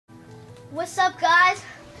What's up, guys?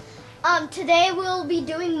 Today we'll be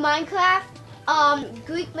doing Minecraft,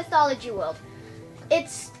 Greek mythology world.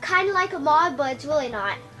 It's kind of like a mod, but it's really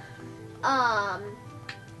not.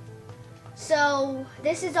 So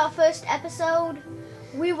this is our first episode.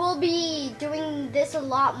 We will be doing this a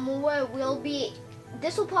lot more.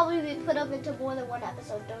 This will probably be put up into more than one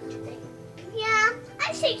episode, don't you think? Yeah,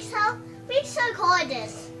 I think so. We should call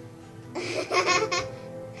this.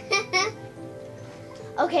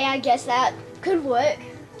 Okay, I guess that could work.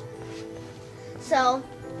 So,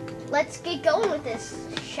 let's get going with this,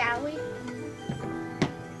 shall we?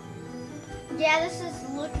 Yeah, this is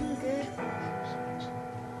looking good.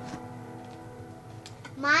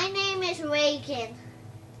 My name is Reagan,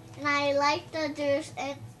 and I like to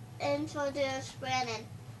introduce Brandon.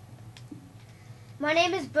 My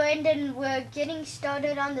name is Brandon. We're getting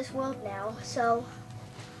started on this world now. So,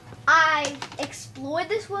 I explored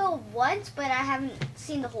this world once, but I haven't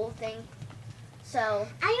seen the whole thing. So,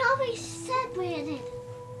 I always said Brandon.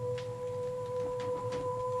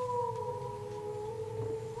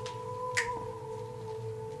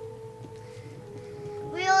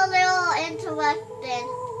 We're a little interrupted.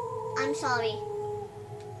 I'm sorry.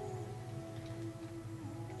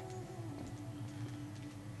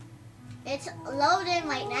 It's loading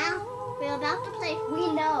right now. We're about to play.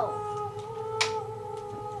 we know.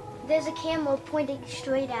 There's a camera pointing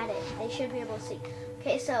straight at it. They should be able to see.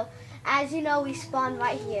 Okay, so, as you know, we spawned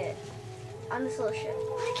right here on this little ship.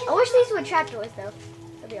 I wish these were trapdoors, though.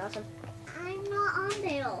 That'd be awesome. I'm not on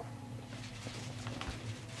there.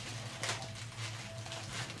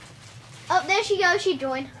 Oh, there she goes. She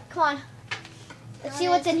joined. Come on. Let's see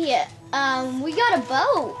what's in here. We got a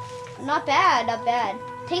boat. Not bad, not bad.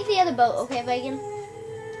 Take the other boat, okay, Megan?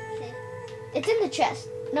 Okay. It's in the chest.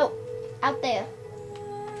 No, out there.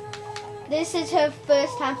 This is her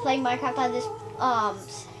first time playing Minecraft on this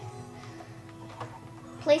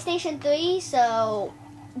PlayStation 3, so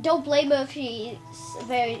don't blame her if she's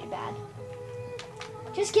very bad.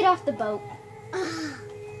 Just get off the boat.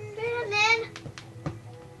 Brandon.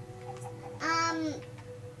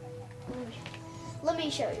 Let me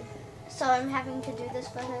show you. So I'm having to do this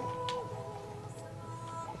for her.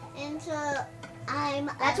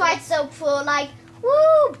 That's why it's so full, like,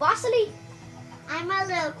 woo, bossily. I'm a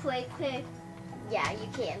little quick. Yeah, you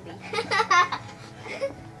can be.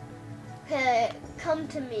 Come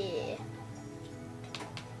to me.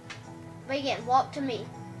 Reagan, walk to me.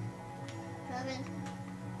 Robin.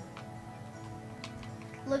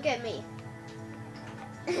 Look at me.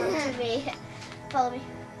 Come to me. Follow me.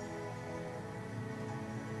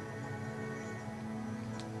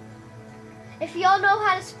 If y'all know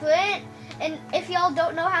how to sprint, and if y'all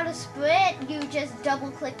don't know how to sprint, you just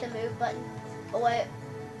double click the move button or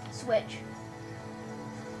switch.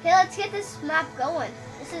 Okay, let's get this map going.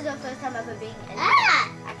 This is our first time ever being in it,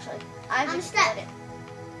 actually. I'm stuck. It.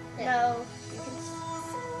 No, you can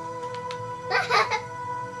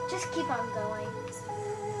just keep on going.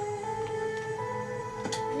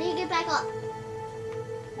 I need to get back up.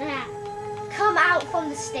 Come out from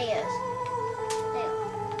the stairs.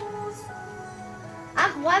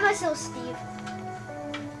 Why am I so Steve?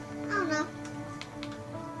 I don't know.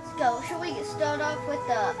 Let's go. Should we start off with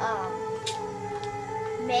the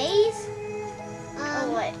maze? Or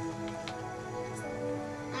what?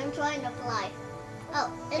 I'm trying to fly.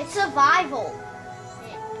 Oh, It's survival.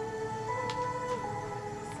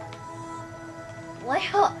 What?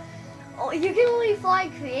 Oh, you can only fly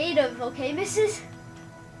creative, okay, missus?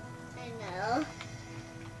 I know.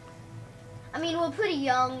 I mean, we're pretty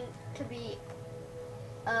young to be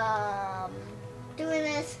Doing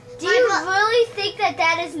this. Do you really think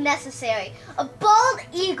that is necessary? A bald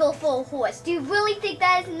eagle for a horse. Do you really think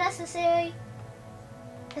that is necessary?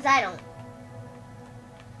 Because I don't.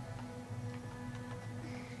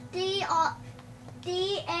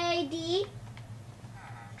 D-A-D.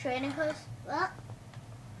 Training post. What?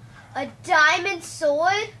 A diamond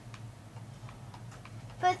sword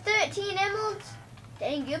for 13 emeralds?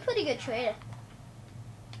 Dang, you're a pretty good trader.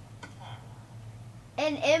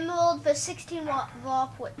 An emerald for 16 raw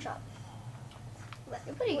pork chop.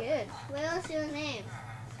 You're pretty good. What else your name?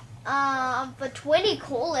 For 20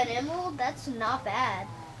 coal and emerald, that's not bad.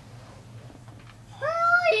 Where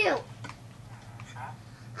are you?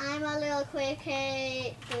 I'm a little quick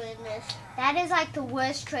doing this. That is like the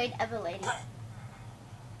worst trade ever, lady.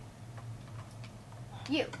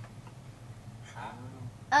 You.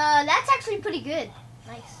 That's actually pretty good.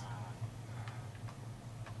 Nice.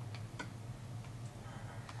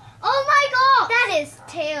 Oh my god! That is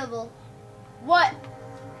terrible. What?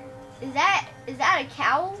 Is that a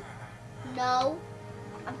cow? No.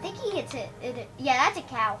 I'm thinking it's it. Yeah, that's a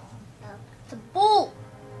cow. Oh. It's a bull.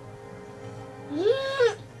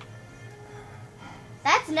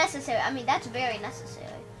 That's necessary. I mean, that's very necessary.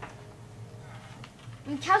 I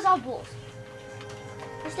mean, cows are bulls.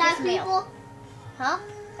 Is that It's male. people? Huh?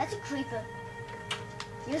 That's a creeper.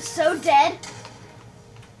 You're so dead.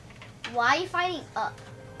 Why are you fighting up?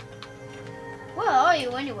 Where are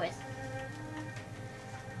you anyways?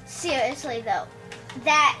 Seriously though,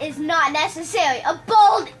 that is not necessary. A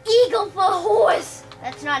bald eagle for a horse.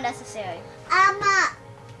 That's not necessary.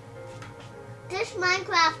 This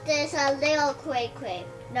Minecraft is a little cray.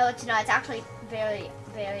 No, it's not. It's actually very,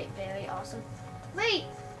 very, very awesome. Wait,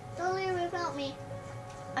 don't leave without me.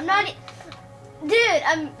 I'm not, dude.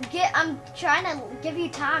 I'm trying to give you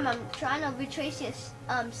time. I'm trying to retrace your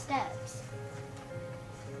steps.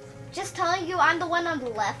 Just telling you, I'm the one on the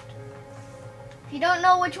left. If you don't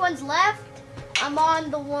know which one's left, I'm on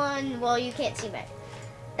the one. Well, you can't see me.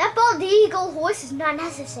 That bald eagle horse is not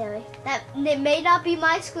necessary. That it may not be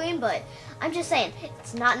my screen, but I'm just saying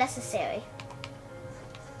it's not necessary.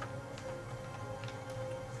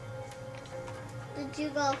 Did you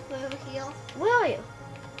go through here? Where are you?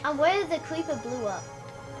 I'm where the creeper blew up.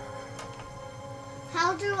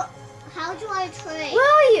 How do I trade?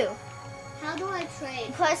 Where are you? How do I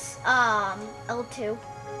trade? Press L2.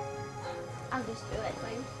 I'll just do it for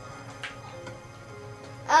you.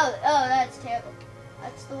 Oh, that's terrible.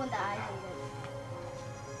 That's the one that I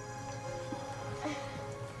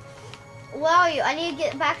hated. Where are you? I need to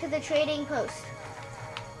get back to the trading post.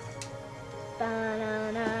 I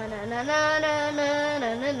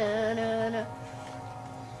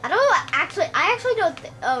don't actually. I actually don't.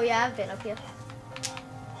 Oh yeah, I've been up here.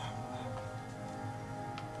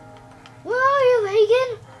 Where are you,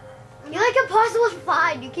 Reagan? You're like impossible to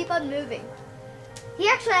find. You keep on moving. He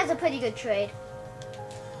actually has a pretty good trade.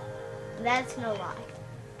 That's no lie.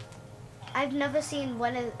 I've never seen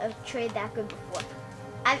a trade that good before.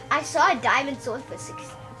 I saw a diamond sword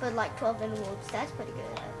for like 12 emeralds. That's pretty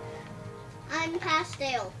good. I'm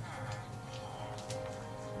pastel.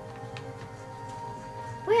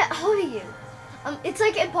 Where are you? It's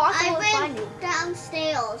like impossible to find you.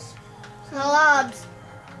 Downstairs. Slobs.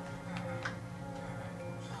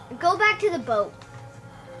 Go back to the boat.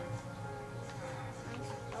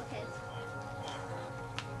 Okay.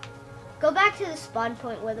 Go back to the spawn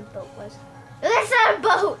point where the boat was. No, that's not a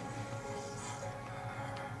boat!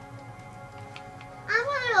 I'm a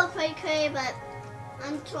little cray, but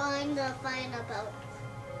I'm trying to find a boat.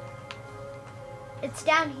 It's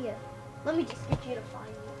down here. Let me just get you to find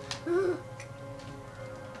it.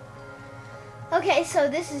 Okay, so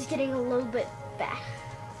this is getting a little bit bad.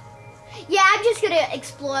 Yeah, I'm just gonna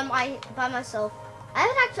explore by myself. I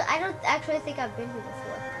don't actually think I've been here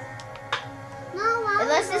before. No,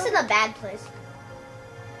 Unless this is a bad place.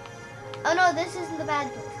 Oh no, this isn't the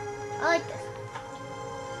bad place. I like this.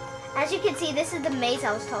 As you can see, this is the maze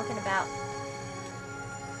I was talking about.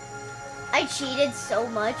 I cheated so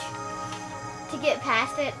much to get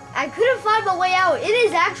past it. I couldn't find my way out. It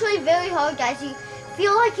is actually very hard, guys. You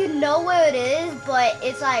feel like you know where it is, but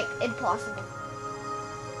it's like impossible.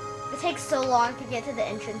 It takes so long to get to the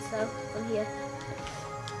entrance though, from here.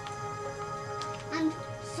 I'm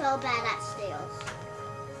so bad at stairs.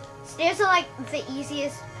 Stairs are like the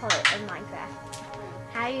easiest part in Minecraft.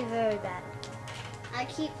 How are you very bad? I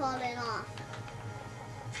keep falling off.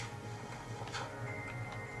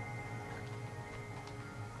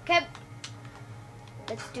 Okay,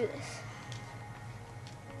 let's do this.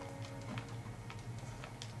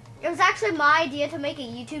 It was actually my idea to make a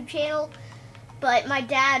YouTube channel, but my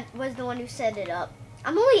dad was the one who set it up.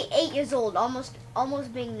 I'm only 8 years old, almost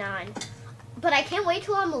being 9. But I can't wait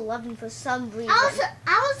till I'm 11 for some reason.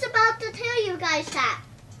 I was about to tell you guys that.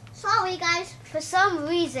 Sorry, guys. For some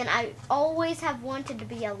reason, I always have wanted to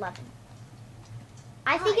be 11.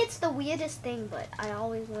 I think it's the weirdest thing, but I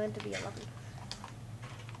always wanted to be 11.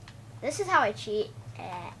 This is how I cheat.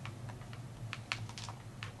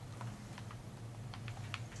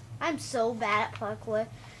 I'm so bad at parkour.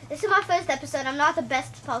 This is my first episode. I'm not the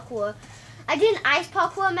best parkour. I did an ice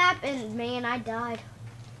parkour map, and man, I died.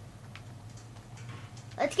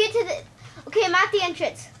 Let's get to the... Okay, I'm at the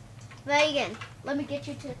entrance. Reagan, let me get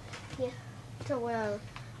you to where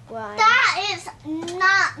I am. That is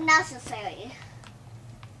not necessary.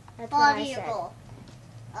 That's For what a I said. vehicle.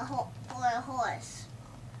 For a horse.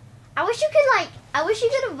 I wish you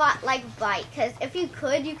could like bite, because if you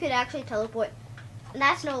could actually teleport. And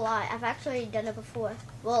that's no lie. I've actually done it before.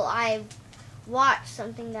 Well, I've watched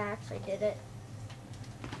something that actually did it.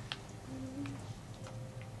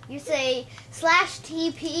 You say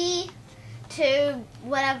 /TP to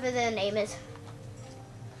whatever the name is.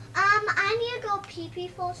 I need to go pee-pee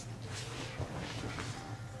first.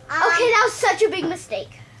 Okay, that was such a big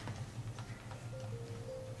mistake.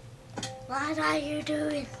 What are you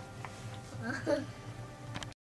doing?